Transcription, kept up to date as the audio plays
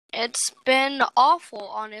It's been awful,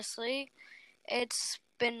 honestly. It's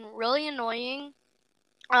been really annoying.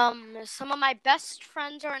 Some of my best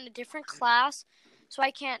friends are in a different class, so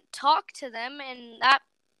I can't talk to them, and that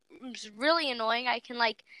is really annoying. I can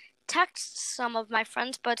text some of my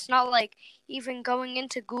friends, but it's not like even going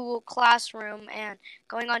into Google Classroom and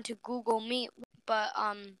going onto Google Meet. But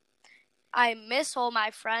I miss all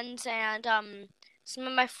my friends, and some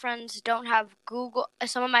of my friends don't have Google.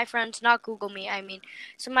 Some of my friends, not Google Meet. I mean,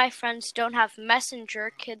 some of my friends don't have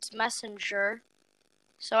Messenger, Kids Messenger,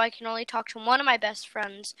 so I can only talk to one of my best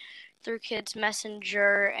friends through Kids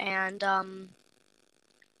Messenger, and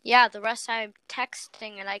yeah, the rest I'm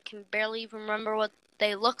texting, and I can barely even remember what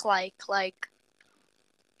they look like.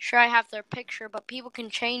 Sure, I have their picture, but people can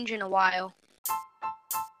change in a while.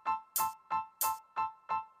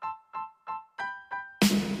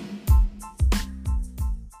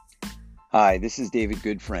 Hi, this is David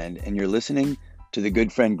Goodfriend, and you're listening to the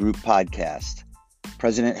Good Friend Group podcast.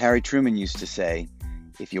 President Harry Truman used to say,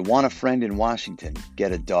 if you want a friend in Washington,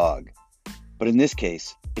 get a dog. But in this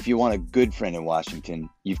case, if you want a good friend in Washington,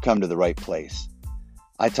 you've come to the right place.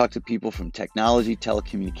 I talk to people from technology,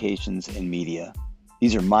 telecommunications, and media.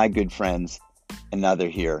 These are my good friends, and now they're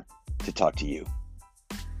here to talk to you.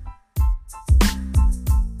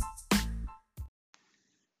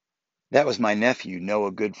 That was my nephew,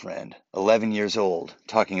 Noah Goodfriend, 11 years old,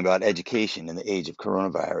 talking about education in the age of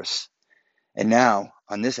coronavirus. And now,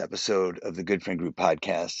 on this episode of the Good Friend Group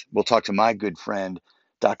podcast, we'll talk to my good friend,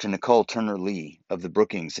 Dr. Nicole Turner-Lee of the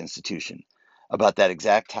Brookings Institution, about that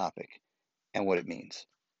exact topic and what it means.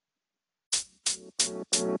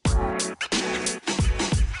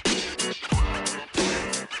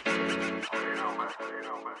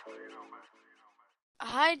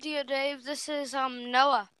 Hi, dear Dave. This is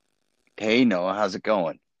Noah. Hey, Noah, how's it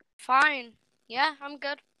going? Fine. Yeah, I'm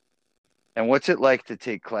good. And what's it like to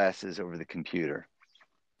take classes over the computer?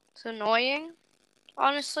 It's annoying,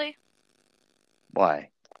 honestly. Why?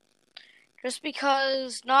 Just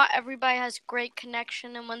because not everybody has great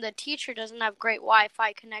connection, and when the teacher doesn't have great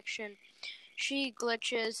Wi-Fi connection, she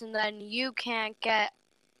glitches, and then you can't get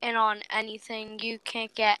in on anything. You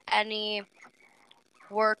can't get any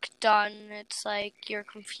work done. It's like you're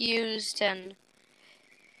confused, and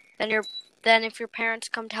then if your parents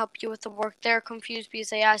come to help you with the work, they're confused because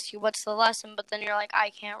they ask you what's the lesson, but then you're like, I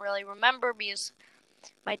can't really remember because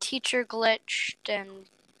my teacher glitched, and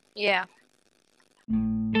yeah.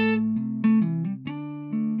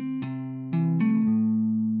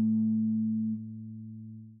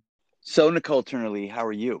 So, Nicole Turner-Lee, how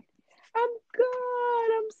are you? I'm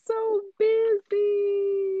good. I'm so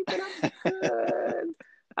busy, but I'm good.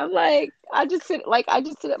 I just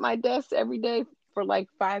sit at my desk every day for like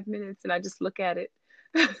 5 minutes and I just look at it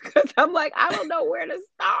because I'm like, I don't know where to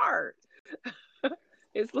start.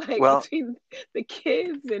 It's like Well, between the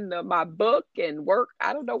kids and my book and work,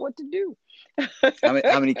 I don't know what to do. how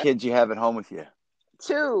many kids you have at home with you?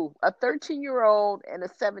 Two, a 13-year-old and a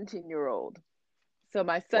 17-year-old. So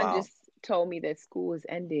my son Wow. just told me that school is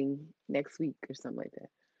ending next week or something like that.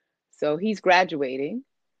 So he's graduating.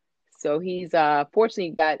 So he's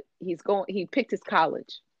fortunately he picked his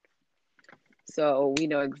college. So we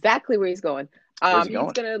know exactly where he's going. Where's he He's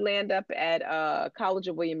going? gonna land up at College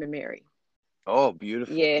of William and Mary. Oh,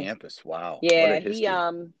 beautiful Yeah. campus. Wow. What a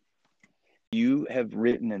Yeah, history. You have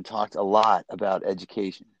written and talked a lot about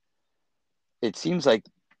education. It seems like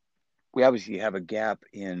we obviously have a gap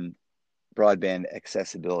in broadband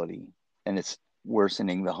accessibility, and it's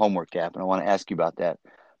worsening the homework gap. And I want to ask you about that.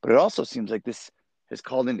 But it also seems like this has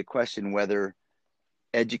called into question whether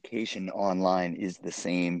education online is the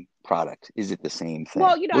same product. Is it the same thing?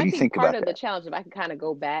 Well, What I do you think think part about of the that? challenge, if I can kind of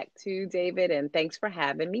go back to David, and thanks for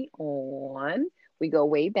having me on. We go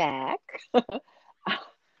way back.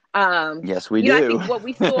 Yes, we I do. think what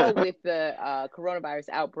we saw with the coronavirus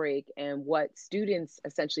outbreak and what students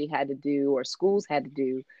essentially had to do or schools had to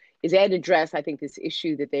do is they had to address, I think, this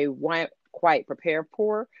issue that they weren't quite prepared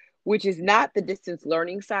for, which is not the distance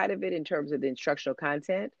learning side of it in terms of the instructional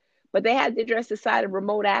content, but they had to address the side of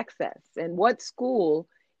remote access and what school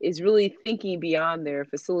is really thinking beyond their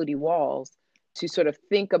facility walls to sort of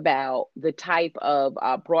think about the type of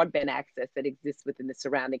broadband access that exists within the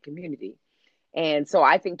surrounding community. And so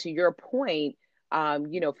I think to your point,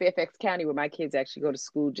 Fairfax County, where my kids actually go to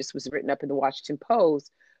school, just was written up in the Washington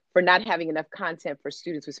Post for not having enough content for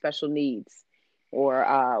students with special needs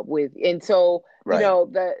and so, Right.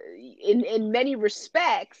 in many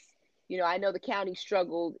respects, I know the county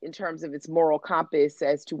struggled in terms of its moral compass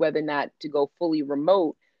as to whether or not to go fully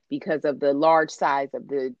remote because of the large size of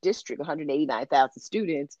the district, 189,000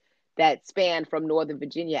 students, that span from Northern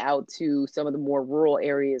Virginia out to some of the more rural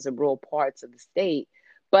areas and rural parts of the state.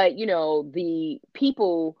 But, the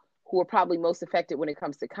people who are probably most affected when it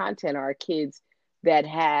comes to content are kids that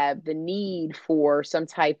have the need for some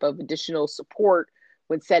type of additional support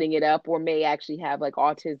when setting it up, or may actually have like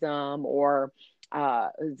autism, or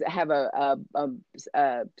have a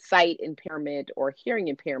sight impairment or hearing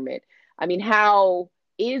impairment. I mean, how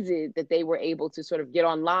is it that they were able to sort of get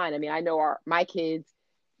online? I mean, I know my kids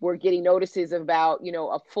were getting notices about,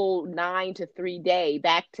 a full 9 to 3 day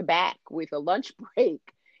back to back with a lunch break,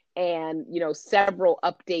 and, several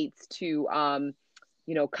updates to,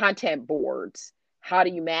 content boards. How do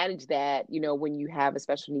you manage that, when you have a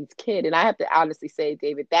special needs kid? And I have to honestly say,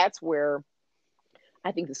 David, that's where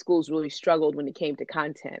I think the schools really struggled when it came to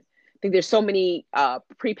content. I think there's so many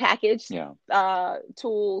prepackaged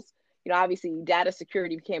tools. Obviously data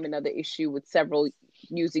security became another issue with several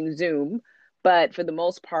using Zoom. But for the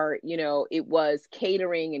most part, it was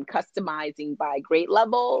catering and customizing by grade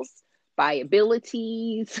levels, by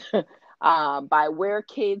abilities, by where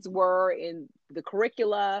kids were in the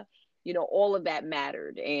curricula. All of that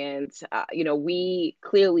mattered. And, we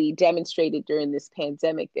clearly demonstrated during this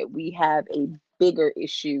pandemic that we have a bigger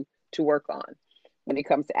issue to work on when it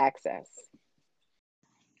comes to access.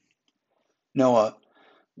 Noah,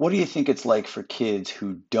 what do you think it's like for kids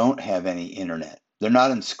who don't have any internet? They're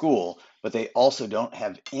not in school, but they also don't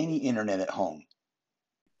have any internet at home.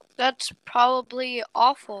 That's probably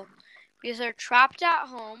awful because they're trapped at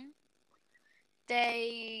home.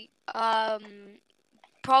 They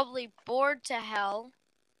probably bored to hell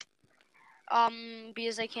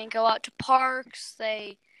because they can't go out to parks.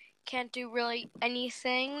 They can't do really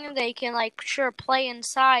anything. They can play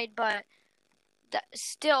inside, but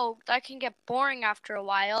that can get boring after a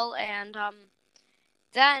while. And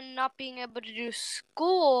then not being able to do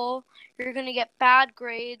school, you're going to get bad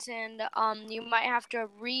grades, and you might have to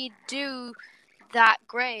redo that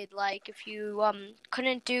grade. Like if you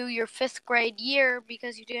couldn't do your 5th grade year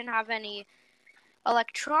because you didn't have any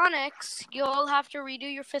electronics, you'll have to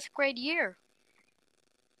redo your 5th grade year.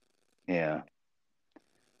 Yeah,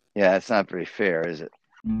 it's not very fair, is it?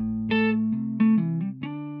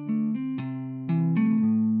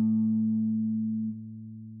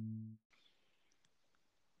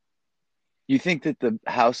 You think that the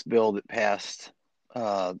House bill that passed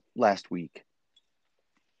last week,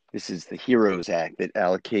 this is the HEROES Act, that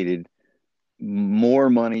allocated more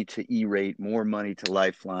money to E-rate, more money to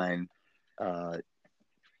Lifeline,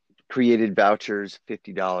 created vouchers,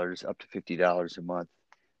 $50, up to $50 a month.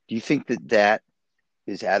 Do you think that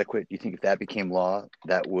is adequate? Do you think if that became law,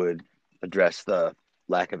 that would address the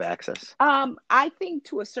lack of access? I think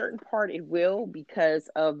to a certain part it will, because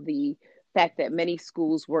of the fact that many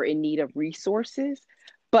schools were in need of resources.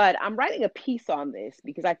 But I'm writing a piece on this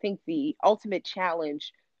because I think the ultimate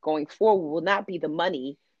challenge going forward will not be the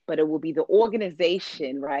money, but it will be the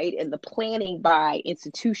organization, right? And the planning by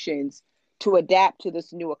institutions to adapt to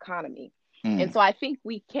this new economy. And so I think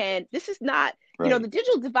this is not, the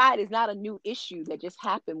digital divide is not a new issue that just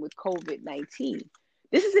happened with COVID-19.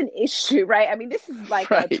 This is an issue, right? I mean, this is like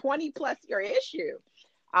a 20 plus year issue.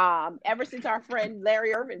 Ever since our friend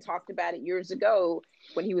Larry Irvin talked about it years ago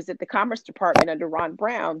when he was at the Commerce Department under Ron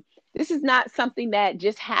Brown, this is not something that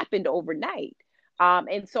just happened overnight.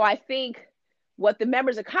 And so I think what the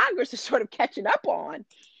members of Congress are sort of catching up on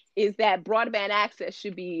is that broadband access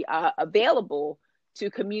should be available to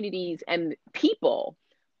communities and people.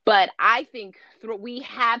 But I think we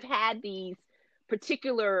have had these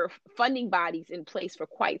particular funding bodies in place for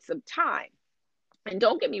quite some time. And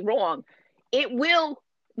don't get me wrong, it will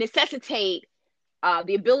necessitate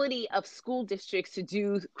the ability of school districts to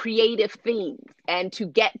do creative things and to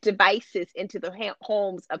get devices into the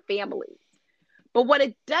homes of families. But what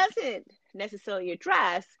it doesn't necessarily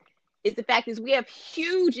address is the fact is we have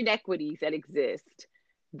huge inequities that exist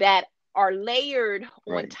that are layered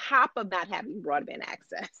on top of not having broadband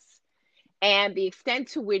access, and the extent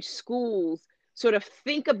to which schools sort of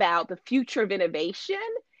think about the future of innovation.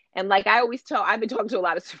 And like I always I've been talking to a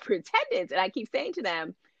lot of superintendents, and I keep saying to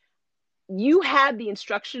them, you have the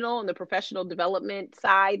instructional and the professional development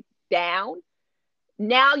side down.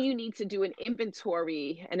 Now you need to do an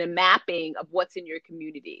inventory and a mapping of what's in your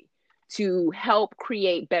community to help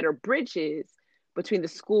create better bridges between the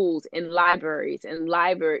schools and libraries and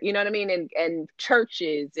you know what I mean? And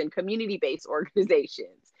churches and community-based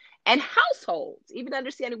organizations and households, even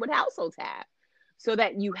understanding what households have, so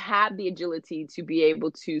that you have the agility to be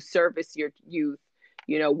able to service your youth,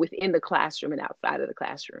 within the classroom and outside of the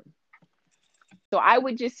classroom. So I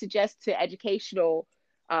would just suggest to educational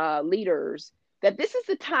leaders that this is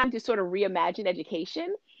the time to sort of reimagine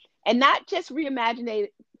education. and not just reimagine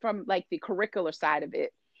it from like the curricular side of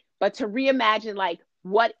it, but to reimagine like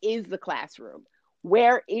what is the classroom?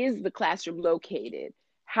 Where is the classroom located?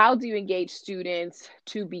 How do you engage students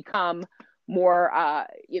to become more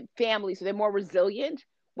families so they're more resilient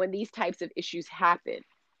when these types of issues happen?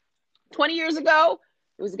 20 years ago,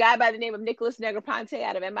 there was a guy by the name of Nicholas Negroponte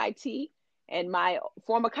out of MIT, and my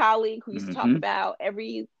former colleague who used to talk about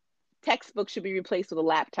every textbook should be replaced with a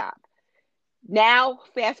laptop. Now,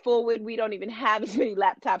 fast forward, we don't even have as many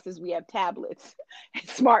laptops as we have tablets and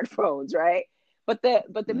smartphones, right? But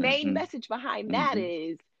the main message behind that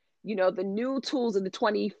is, you know, the new tools of the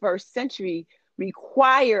 21st century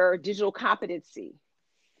require digital competency.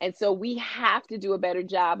 And so we have to do a better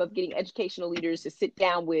job of getting educational leaders to sit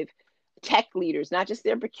down with tech leaders, not just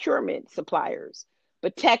their procurement suppliers,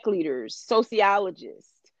 but tech leaders,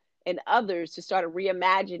 sociologists, and others to start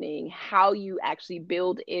reimagining how you actually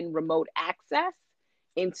build in remote access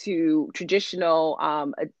into traditional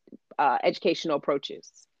educational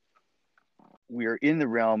approaches. We're in the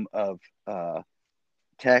realm of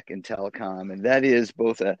tech and telecom, and that is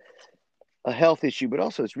both a health issue, but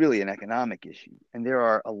also it's really an economic issue. And there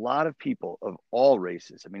are a lot of people of all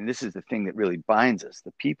races. I mean, this is the thing that really binds us.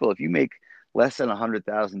 The people, if you make less than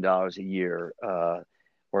 $100,000 a year,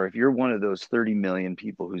 or if you're one of those 30 million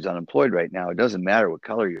people who's unemployed right now, it doesn't matter what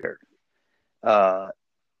color you're.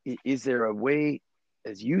 Is there a way,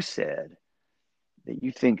 as you said, that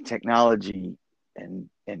you think technology and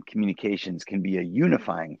communications can be a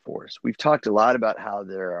unifying force? We've talked a lot about how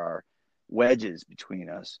there are wedges between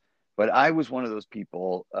us, but I was one of those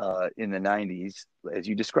people in the 90s, as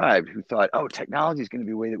you described, who thought, oh, technology is going to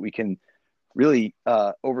be a way that we can really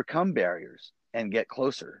overcome barriers and get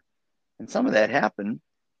closer. And some of that happened.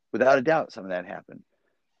 Without a doubt, some of that happened.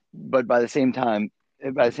 But by the same token,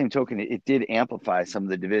 it did amplify some of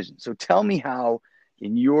the divisions. So tell me how,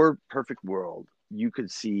 in your perfect world, you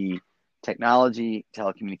could see technology,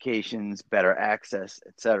 telecommunications, better access,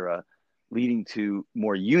 et cetera, leading to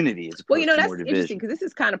more unity as opposed to more division. That's interesting because this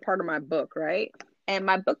is kind of part of my book, right? And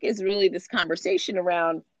my book is really this conversation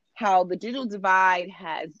around how the digital divide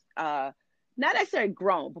has not necessarily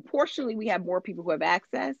grown. Proportionally, we have more people who have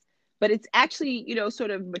access, but it's actually, you know,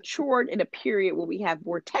 sort of matured in a period where we have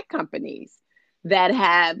more tech companies that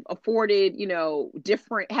have afforded, you know,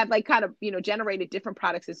 generated different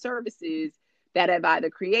products and services that have either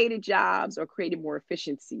created jobs or created more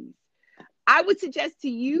efficiencies. I would suggest to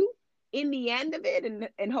you, in the end of it,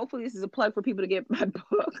 and hopefully this is a plug for people to get my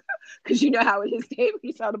book, because you know how it is, Dave, when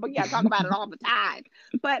you sell the book, I talk about it all the time.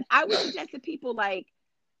 But I would suggest to people, like,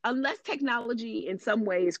 unless technology in some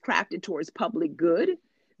way is crafted towards public good,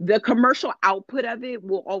 the commercial output of it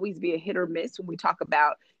will always be a hit or miss when we talk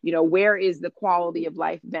about, you know, where is the quality of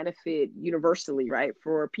life benefit universally, right,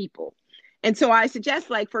 for people. And so I suggest,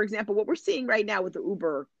 like, for example, what we're seeing right now with the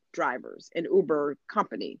Uber drivers and Uber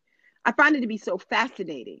company, I find it to be so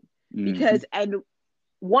fascinating because, and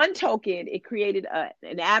one token, it created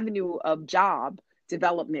an avenue of job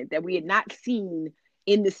development that we had not seen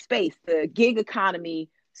in the space. The gig economy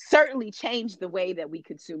certainly changed the way that we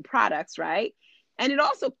consume products, right? And it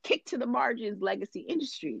also kicked to the margins legacy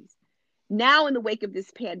industries. Now, in the wake of this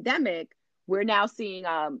pandemic, we're now seeing,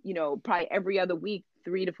 you know, probably every other week,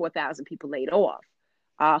 3,000 to 4,000 people laid off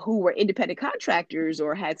who were independent contractors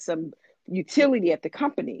or had some utility at the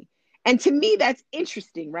company. And to me, that's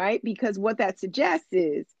interesting, right? Because what that suggests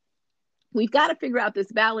is we've got to figure out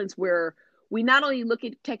this balance where we not only look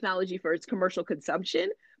at technology for its commercial consumption,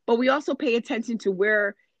 but we also pay attention to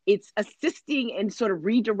where it's assisting and sort of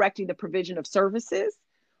redirecting the provision of services,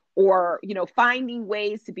 or, you know, finding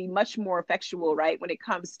ways to be much more effectual, right, when it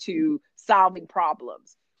comes to solving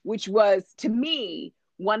problems, which was, to me,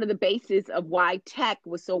 one of the bases of why tech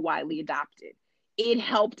was so widely adopted. It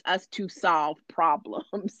helped us to solve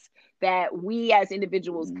problems that we as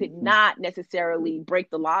individuals could not necessarily break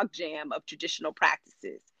the logjam of traditional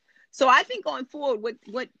practices. So I think going forward,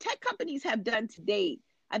 what tech companies have done to date,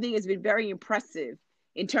 I think has been very impressive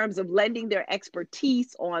in terms of lending their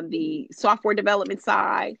expertise on the software development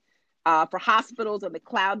side, for hospitals on the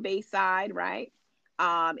cloud-based side, right?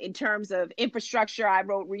 In terms of infrastructure, I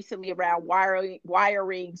wrote recently around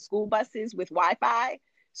wiring school buses with Wi-Fi.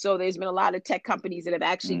 So there's been a lot of tech companies that have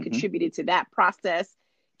actually contributed to that process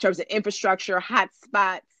in terms of infrastructure,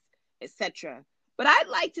 hotspots, etc. But I'd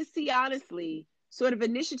like to see, honestly, sort of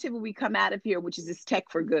initiative when we come out of here, which is this tech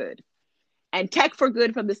for good. And tech for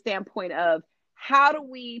good from the standpoint of how do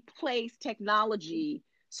we place technology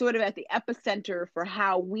sort of at the epicenter for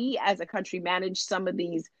how we as a country manage some of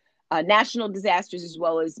these national disasters as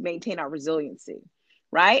well as maintain our resiliency,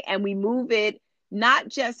 right? And we move it not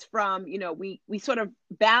just from, we sort of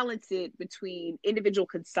balance it between individual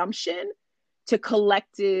consumption to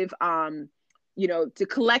collective,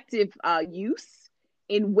 use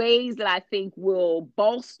in ways that I think will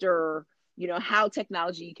bolster, how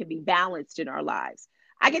technology can be balanced in our lives.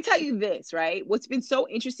 I can tell you this, right? What's been so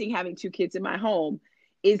interesting having two kids in my home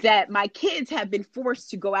is that my kids have been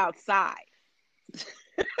forced to go outside.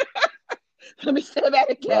 Let me say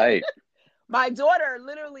that again. Right. My daughter,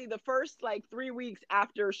 literally the first 3 weeks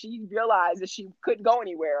after she realized that she couldn't go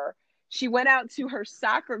anywhere, she went out to her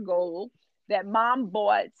soccer goal that mom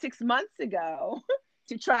bought 6 months ago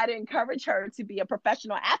to try to encourage her to be a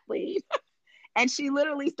professional athlete. And she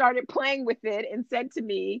literally started playing with it and said to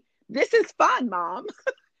me, "This is fun, Mom.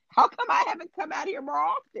 How come I haven't come out here more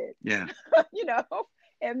often?" Yeah.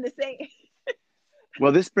 And the same.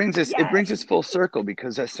 Well, this brings us, Yes. it brings us full circle,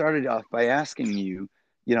 because I started off by asking you,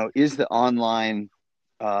 is the online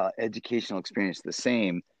educational experience the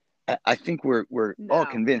same? I think we're all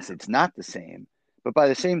convinced it's not the same. But by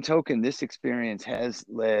the same token, this experience has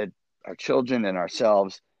led our children and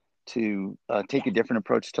ourselves to take a different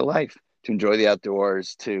approach to life, to enjoy the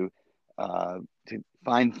outdoors, to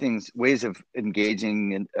find ways of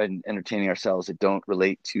engaging and entertaining ourselves that don't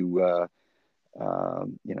relate to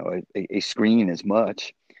a screen as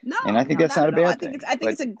much. No, and I think that's not a bad thing. I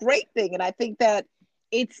think it's a great thing, and I think that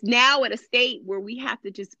it's now at a state where we have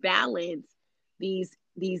to just balance these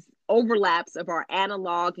overlaps of our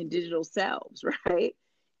analog and digital selves, right,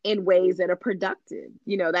 in ways that are productive.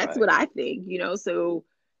 That's Right. what I think. So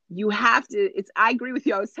you have to. I agree with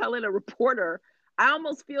you. I was telling a reporter, I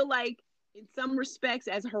almost feel like, in some respects,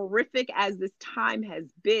 as horrific as this time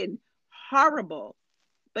has been, horrible,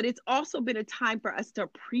 but it's also been a time for us to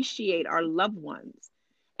appreciate our loved ones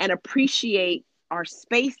and appreciate our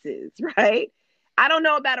spaces, right? I don't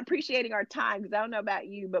know about appreciating our time, because I don't know about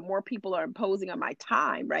you, but more people are imposing on my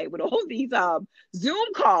time, right? With all these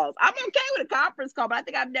Zoom calls. I'm okay with a conference call, but I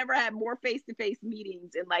think I've never had more face-to-face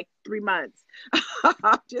meetings in 3 months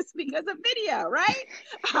just because of video, right?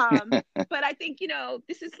 But I think,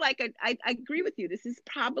 this is I agree with you. This is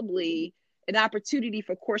probably an opportunity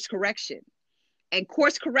for course correction. And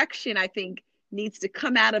course correction, I think, needs to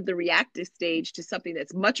come out of the reactive stage to something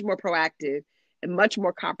that's much more proactive and much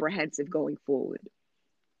more comprehensive going forward.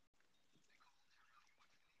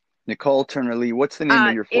 Nicole Turner Lee, what's the name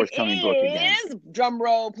of your forthcoming book again? It is, drum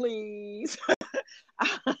roll, please.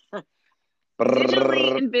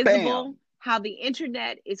 Digitally Invisible: Bam. How the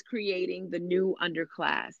Internet is Creating the New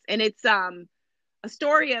Underclass. And it's a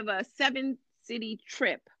story of a 7-city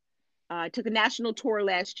trip. I took a national tour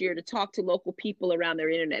last year to talk to local people around their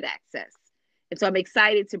internet access. And so I'm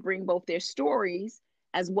excited to bring both their stories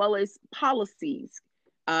as well as policies,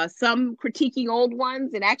 some critiquing old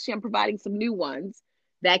ones, and actually I'm providing some new ones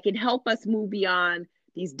that can help us move beyond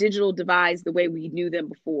these digital divides the way we knew them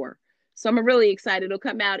before. So I'm really excited. It'll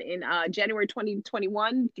come out in January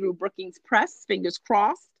 2021 through Brookings Press, fingers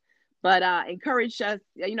crossed. But encourage us,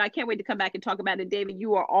 I can't wait to come back and talk about it. David,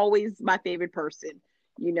 you are always my favorite person.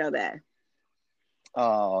 You know that.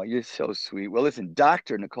 Oh, you're so sweet. Well, listen,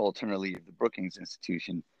 Dr. Nicole Turner Lee of the Brookings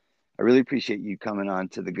Institution, I really appreciate you coming on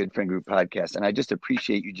to the Good Friend Group podcast. And I just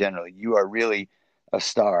appreciate you generally. You are really a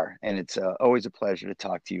star. And it's always a pleasure to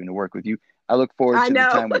talk to you and to work with you. I look forward to the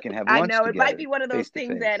time we can have lunch together. It might be one of those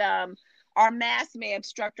things that our masks may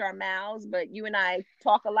obstruct our mouths, but you and I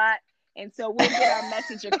talk a lot. And so we'll get our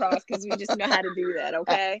message across, because we just know how to do that,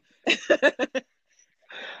 okay?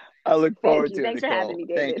 I look forward to it, Thanks for having me,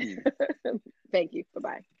 David. Thank you. Thank you.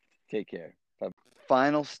 Bye-bye. Take care. Bye.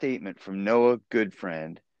 Final statement from Noah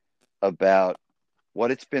Goodfriend about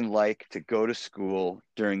what it's been like to go to school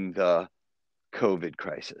during the COVID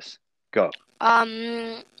crisis. Go.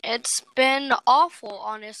 It's been awful,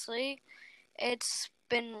 honestly. It's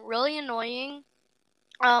been really annoying.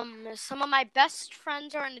 Some of my best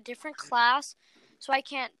friends are in a different class, so I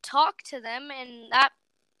can't talk to them, and that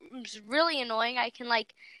is really annoying. I can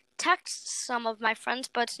text some of my friends,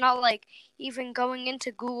 but it's not even going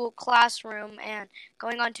into Google Classroom and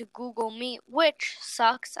going onto Google Meet, which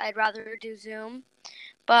sucks. I'd rather do Zoom,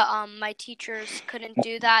 but my teachers couldn't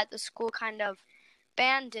do that. The school kind of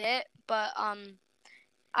banned it, but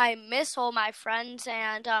I miss all my friends,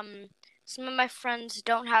 and some of my friends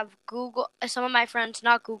don't have Google. Some of my friends,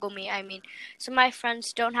 not Google Meet, I mean, some of my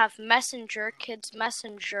friends don't have Messenger, Kids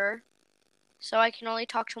Messenger, so I can only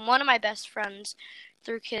talk to one of my best friends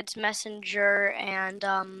through Kids Messenger,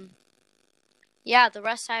 and yeah, the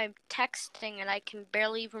rest I'm texting, and I can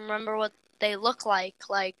barely even remember what they look like.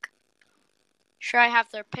 Sure, I have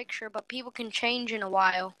their picture, but people can change in a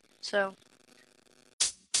while, so.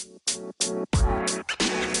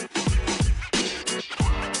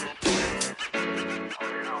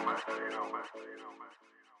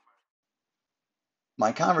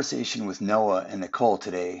 My conversation with Noah and Nicole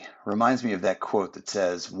today reminds me of that quote that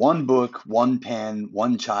says, "One book, one pen,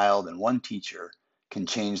 one child, and one teacher can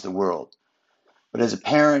change the world." But as a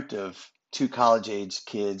parent of two college-age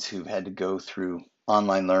kids who've had to go through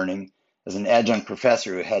online learning, as an adjunct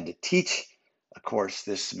professor who had to teach a course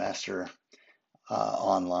this semester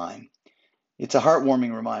online, it's a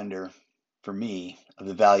heartwarming reminder for me of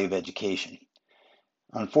the value of education.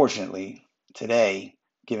 Unfortunately, today,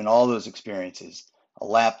 given all those experiences, a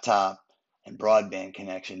laptop and broadband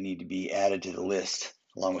connection need to be added to the list,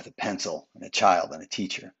 along with a pencil and a child and a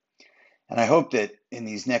teacher. And I hope that in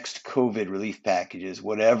these next COVID relief packages,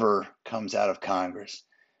 whatever comes out of Congress,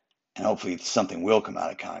 and hopefully something will come out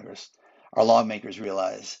of Congress, our lawmakers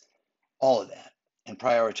realize all of that and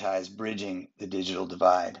prioritize bridging the digital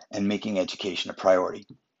divide and making education a priority.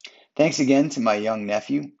 Thanks again to my young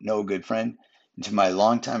nephew, Noah Goodfriend, and to my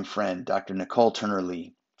longtime friend, Dr. Nicole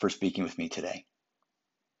Turner-Lee, for speaking with me today.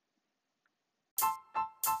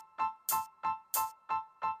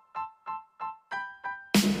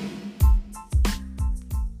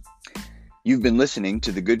 You've been listening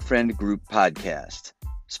to the Good Friend Group podcast.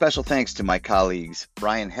 Special thanks to my colleagues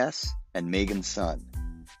Brian Hess and Megan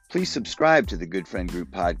Sun. Please subscribe to the Good Friend Group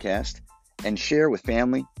podcast and share with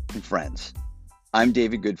family and friends. I'm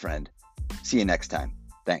David Goodfriend. See you next time.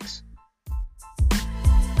 Thanks.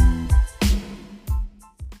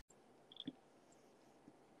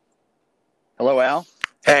 Hello, Al.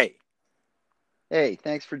 Hey. Hey,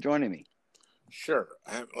 thanks for joining me. Sure.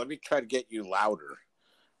 Let me try to get you louder.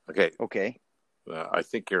 Okay. Okay. I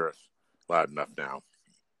think you're loud enough now.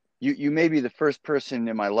 You may be the first person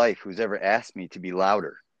in my life who's ever asked me to be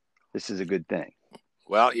louder. This is a good thing.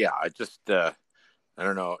 Well, yeah, I just, I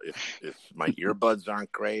don't know if my earbuds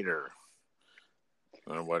aren't great or I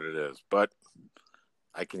don't know what it is, but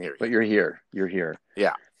I can hear you. But you're here. You're here.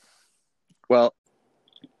 Yeah. Well,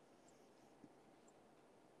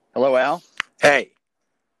 hello, Al. Hey.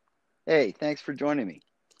 Hey, thanks for joining me.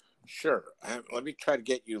 Sure. Let me try to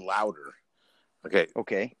get you louder. Okay.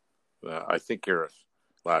 Okay. I think you're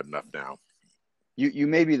loud enough now. You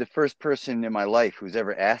may be the first person in my life who's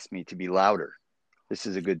ever asked me to be louder. This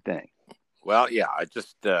is a good thing. Well, yeah, I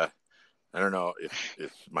just, I don't know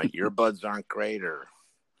if my earbuds aren't great or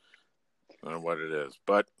I don't know what it is,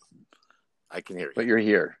 but I can hear you. But you're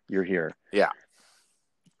here. You're here. Yeah.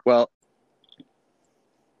 Well,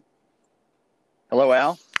 hello,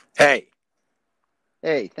 Al. Hey.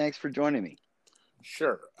 Hey, thanks for joining me.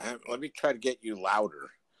 Sure. Let me try to get you louder.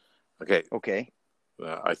 Okay. Okay.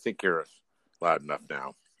 I think you're loud enough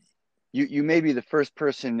now. You may be the first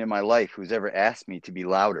person in my life who's ever asked me to be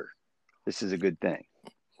louder. This is a good thing.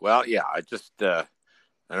 Well, yeah, I just, I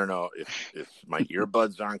don't know if my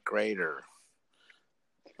earbuds aren't great or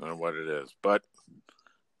I don't know what it is, but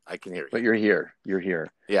I can hear you. But you're here. You're here.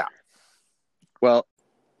 Yeah. Well,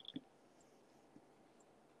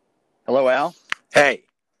 hello, Al. Hey.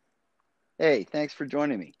 Hey, thanks for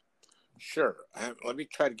joining me. Sure. Let me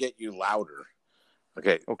try to get you louder.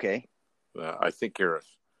 Okay. Okay. I think you're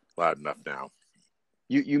loud enough now.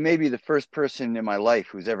 You may be the first person in my life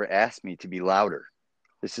who's ever asked me to be louder.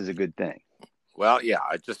 This is a good thing. Well, yeah,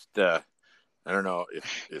 I just, I don't know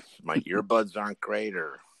if my earbuds aren't great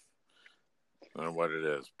or I don't know what it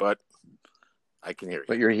is, but I can hear you.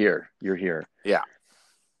 But you're here. You're here. Yeah.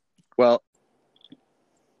 Well,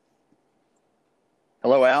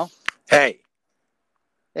 hello, Al. Hey.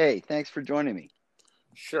 Hey, thanks for joining me.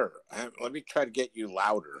 Sure. Let me try to get you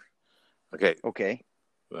louder. Okay. Okay.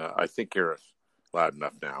 I think you're loud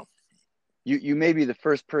enough now. You may be the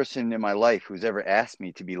first person in my life who's ever asked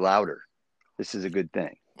me to be louder. This is a good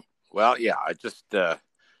thing. Well, yeah, I just, I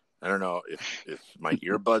don't know if my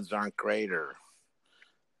earbuds aren't great or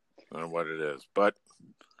I don't know what it is, but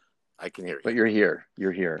I can hear you. But you're here.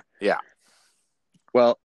 You're here. Yeah. Well,